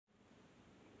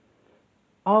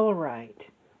All right,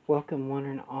 welcome one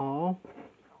and all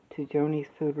to Joni's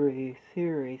Food Review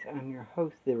Series. I'm your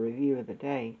host, the review of the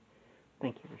day.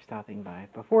 Thank you for stopping by.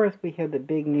 Before us, we have the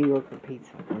big New Yorker pizza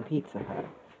from Pizza Hut.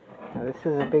 Now, this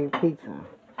is a big pizza.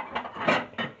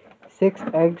 6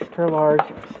 extra large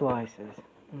slices.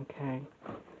 Okay,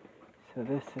 so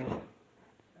this is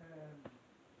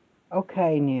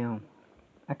okay now.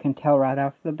 I can tell right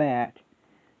off the bat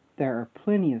there are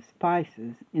plenty of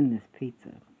spices in this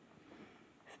pizza.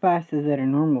 Spices that a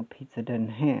normal pizza doesn't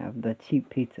have, the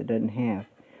cheap pizza doesn't have.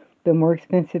 The more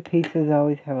expensive pizzas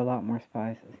always have a lot more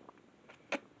spices.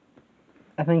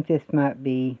 I think this might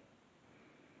be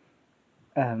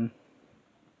some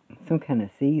kind of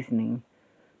seasoning,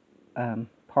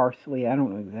 parsley. I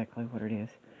don't know exactly what it is,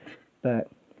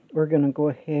 but we're going to go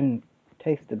ahead and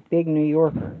taste the big New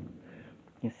Yorker.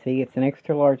 You see, it's an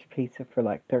extra large pizza for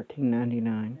like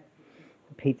 $13.99.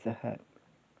 Pizza Hut.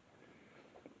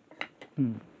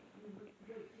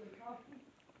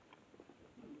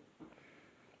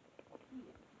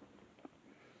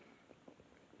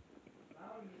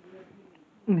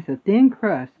 It's a thin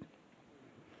crust.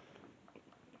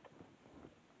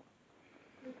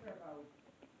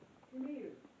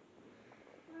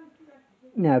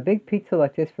 Now, a big pizza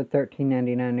like this for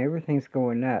 $13.99, everything's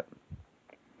going up.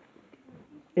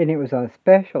 And it was on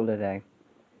special today.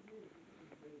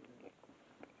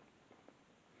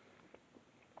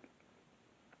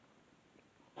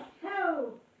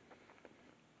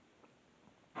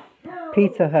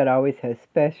 Pizza Hut always has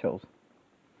specials.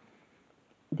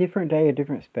 Different day, a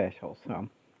different special, so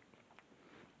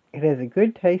it has a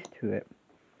good taste to it.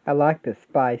 I like the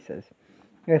spices.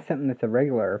 That's something that the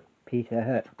regular Pizza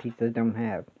Hut pizzas don't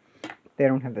have. They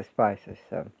don't have the spices,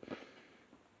 so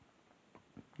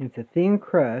it's a thin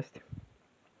crust.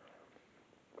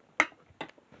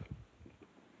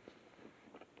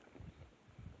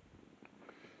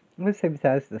 Let's say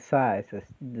besides the size,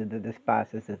 the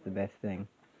spices is the best thing.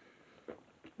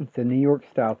 It's a New York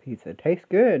style pizza. It tastes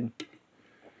good.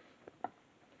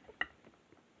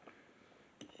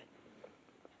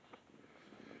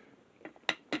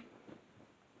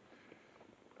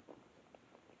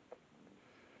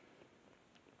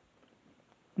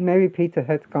 Maybe Pizza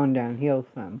Hut's gone downhill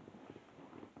some.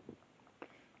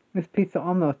 This pizza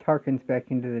almost harkens back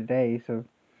into the days of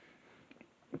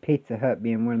Pizza Hut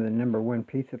being one of the #1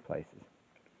 pizza places.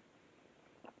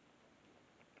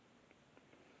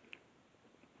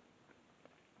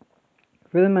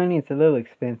 For the money, it's a little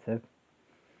expensive.